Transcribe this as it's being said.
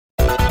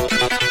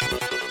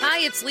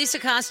It's Lisa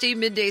Costi,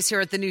 middays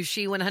here at the new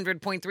She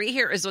 100.3.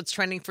 Here is what's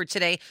trending for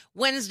today,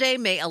 Wednesday,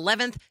 May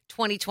 11th,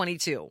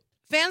 2022.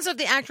 Fans of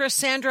the actress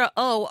Sandra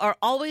Oh are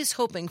always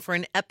hoping for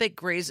an epic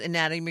Grey's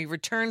Anatomy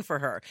return for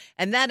her,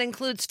 and that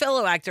includes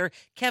fellow actor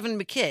Kevin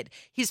McKidd.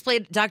 He's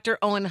played Dr.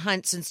 Owen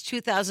Hunt since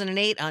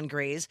 2008 on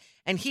Grey's,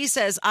 and he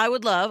says, I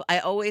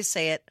always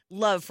say it,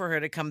 love for her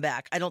to come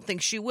back. I don't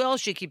think she will.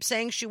 She keeps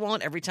saying she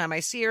won't. Every time I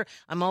see her,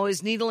 I'm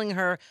always needling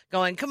her,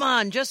 going, come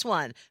on, just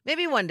one.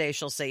 Maybe one day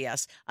she'll say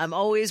yes. I'm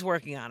always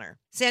working on her.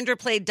 Sandra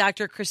played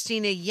Dr.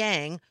 Christina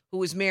Yang, who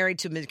was married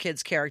to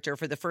McKidd's character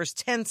for the first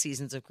 10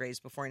 seasons of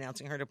Grey's before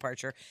announcing her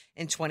departure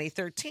in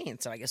 2013.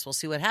 So I guess we'll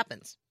see what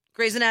happens.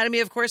 Grey's Anatomy,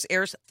 of course,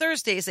 airs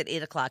Thursdays at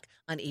 8 o'clock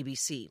on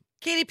ABC.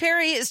 Katy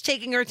Perry is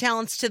taking her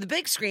talents to the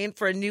big screen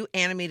for a new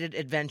animated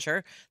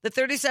adventure. The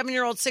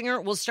 37-year-old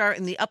singer will star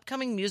in the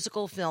upcoming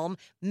musical film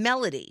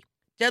Melody.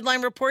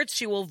 Deadline reports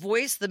she will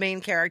voice the main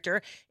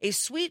character, a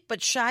sweet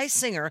but shy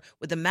singer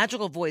with a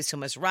magical voice who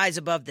must rise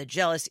above the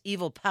jealous,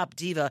 evil pop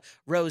diva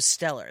Rose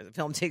Stellar. The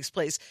film takes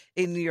place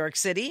in New York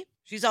City.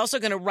 She's also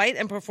going to write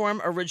and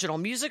perform original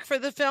music for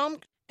the film,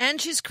 and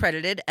she's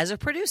credited as a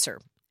producer.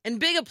 And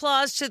big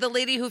applause to the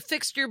lady who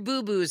fixed your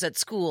boo-boos at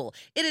school.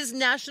 It is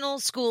National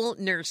School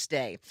Nurse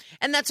Day.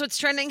 And that's what's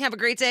trending. Have a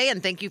great day,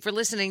 and thank you for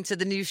listening to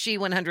the new She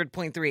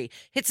 100.3.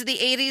 Hits of the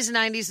 80s,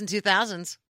 90s, and 2000s.